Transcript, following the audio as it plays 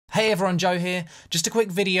Hey everyone, Joe here. Just a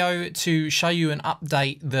quick video to show you an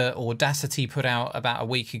update that Audacity put out about a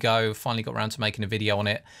week ago. Finally got around to making a video on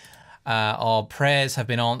it. Our prayers have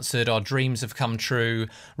been answered, our dreams have come true.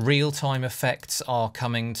 Real-time effects are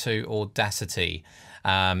coming to Audacity.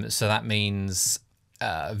 So that means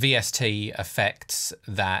VST effects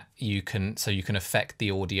that you can affect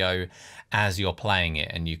the audio as you're playing it,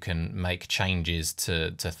 and you can make changes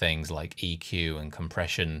to things like EQ and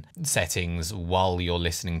compression settings while you're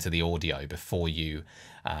listening to the audio before you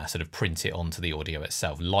sort of print it onto the audio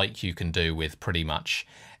itself, like you can do with pretty much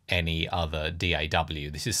any other DAW.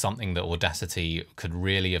 This is something that Audacity could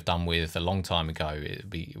really have done with a long time ago. It'd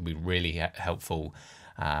be really helpful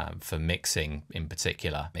for mixing in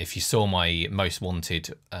particular. If you saw my most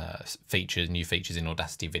wanted new features in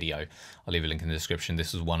Audacity video, I'll leave a link in the description.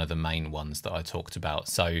 This was one of the main ones that I talked about.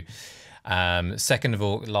 So second of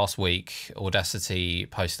all, last week, Audacity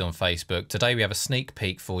posted on Facebook, today we have a sneak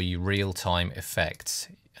peek for you, real-time effects.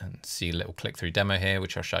 And see a little click-through demo here,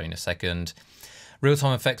 which I'll show you in a second.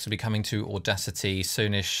 Real-time effects will be coming to Audacity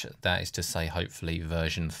soonish. That is to say, hopefully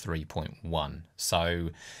version 3.1. So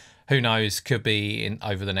who knows, could be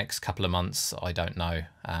over the next couple of months, I don't know.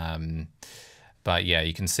 But yeah,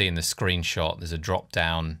 you can see in the screenshot, there's a drop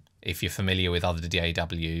down. If you're familiar with other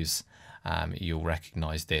DAWs, you'll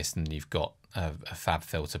recognize this, and you've got a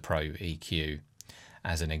FabFilter Pro EQ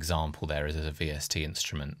as an example there as a VST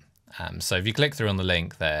instrument. So if you click through on the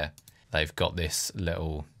link there, they've got this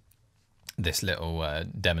little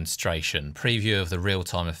demonstration preview of the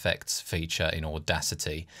real-time effects feature in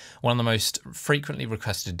Audacity. One of the most frequently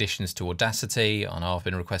requested additions to Audacity, and I've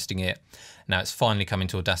been requesting it. Now it's finally coming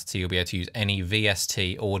to Audacity. You'll be able to use any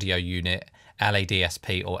VST audio unit,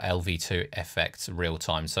 LADSP or LV2 effects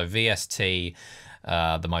real-time. So VST,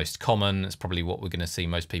 the most common, it's probably what we're going to see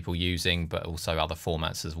most people using, but also other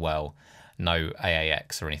formats as well. No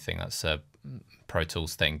AAX or anything, that's a Pro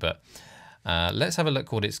Tools thing, but let's have a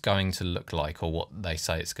look what it's going to look like, or what they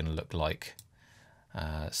say it's going to look like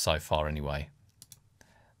so far anyway.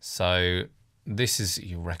 So this is,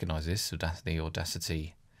 you'll recognize this, the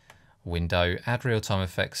Audacity window. Add real-time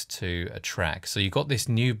effects to a track. So you've got this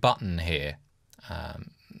new button here.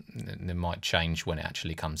 It might change when it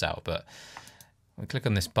actually comes out, but we click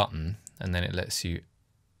on this button and then it lets you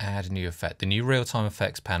add a new effect. The new real-time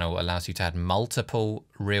effects panel allows you to add multiple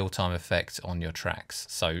real-time effects on your tracks.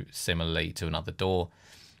 So similarly to another DAW,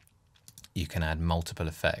 you can add multiple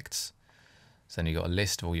effects. So then you've got a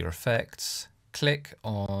list of all your effects. Clicking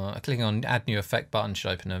on add new effect button should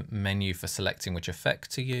open a menu for selecting which effect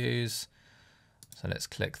to use. So let's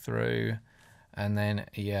click through. And then,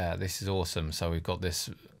 yeah, this is awesome. So we've got this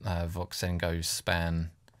Voxengo span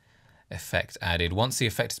effect added. Once the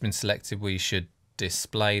effect has been selected, we should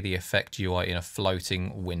display the effect UI in a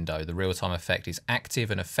floating window. The real-time effect is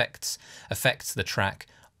active and affects the track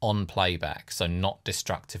on playback, so not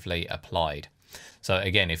destructively applied. So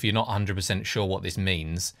again, if you're not 100% sure what this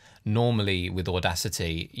means, normally with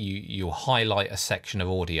Audacity, you'll highlight a section of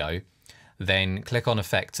audio, then click on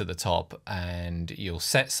effects at the top, and you'll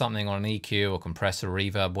set something on an EQ or compressor,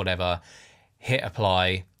 reverb, whatever, hit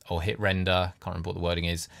apply or hit render, can't remember what the wording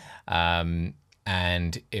is,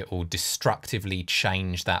 and it will destructively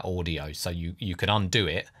change that audio. So you can undo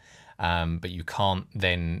it, but you can't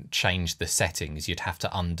then change the settings. You'd have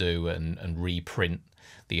to undo and reprint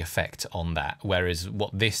the effect on that. Whereas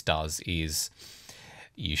what this does is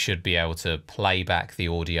you should be able to play back the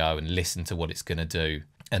audio and listen to what it's going to do,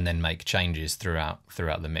 and then make changes throughout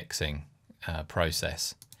the mixing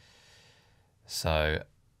process. So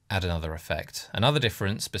add another effect. Another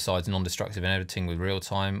difference, besides non-destructive and editing with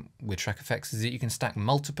real-time with track effects, is that you can stack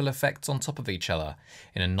multiple effects on top of each other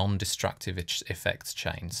in a non-destructive effects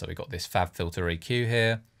chain. So we've got this FabFilter EQ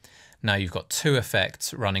here. Now you've got two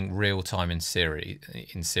effects running real-time in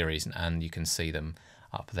series, and you can see them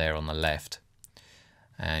up there on the left.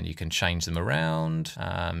 And you can change them around.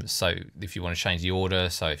 So if you want to change the order,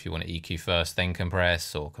 so if you want to EQ first, then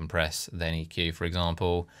compress, or compress, then EQ, for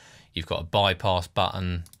example, you've got a bypass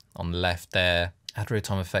button on the left there. Add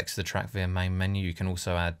real-time effects to the track via main menu. You can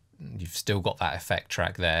also add, you've still got that effect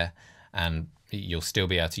track there, and you'll still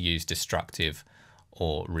be able to use destructive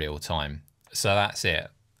or real-time. So that's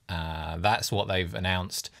it. That's what they've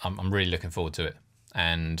announced. I'm really looking forward to it,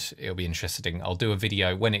 and it'll be interesting. I'll do a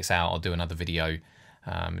video, when it's out, I'll do another video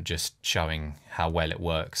just showing how well it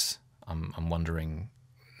works. I'm wondering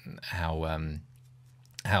how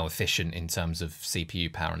efficient in terms of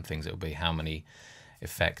CPU power and things it will be, how many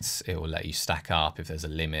effects it will let you stack up, if there's a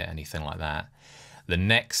limit, anything like that. The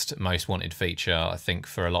next most wanted feature, I think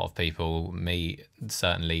for a lot of people, me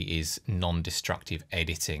certainly, is non-destructive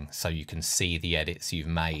editing. So you can see the edits you've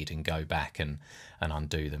made and go back and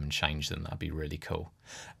undo them and change them. That'd be really cool.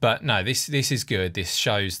 But no, this is good. This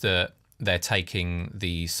shows that they're taking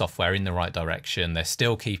the software in the right direction. They're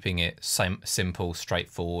still keeping it simple,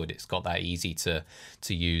 straightforward. It's got that easy to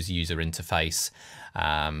use user interface.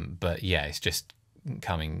 But yeah, it's just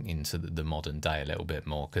coming into the modern day a little bit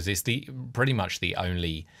more, because it's pretty much the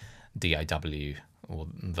only DAW, or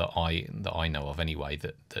that I know of anyway,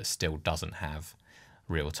 that still doesn't have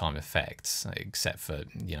real-time effects, except for,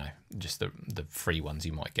 you know, just the free ones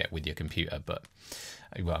you might get with your computer. But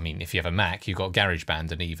well, I mean, if you have a Mac, you've got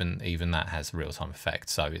GarageBand, and even that has real-time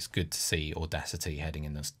effects. So it's good to see Audacity heading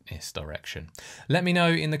in this direction. Let me know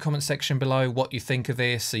in the comment section below what you think of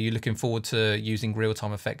this. Are you looking forward to using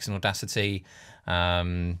real-time effects in Audacity?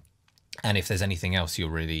 And if there's anything else you're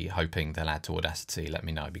really hoping they'll add to Audacity, let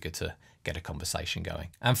me know. It'd be good to get a conversation going.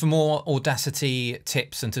 And for more Audacity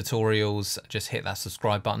tips and tutorials, just hit that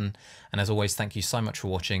subscribe button. And as always, thank you so much for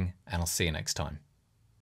watching, and I'll see you next time.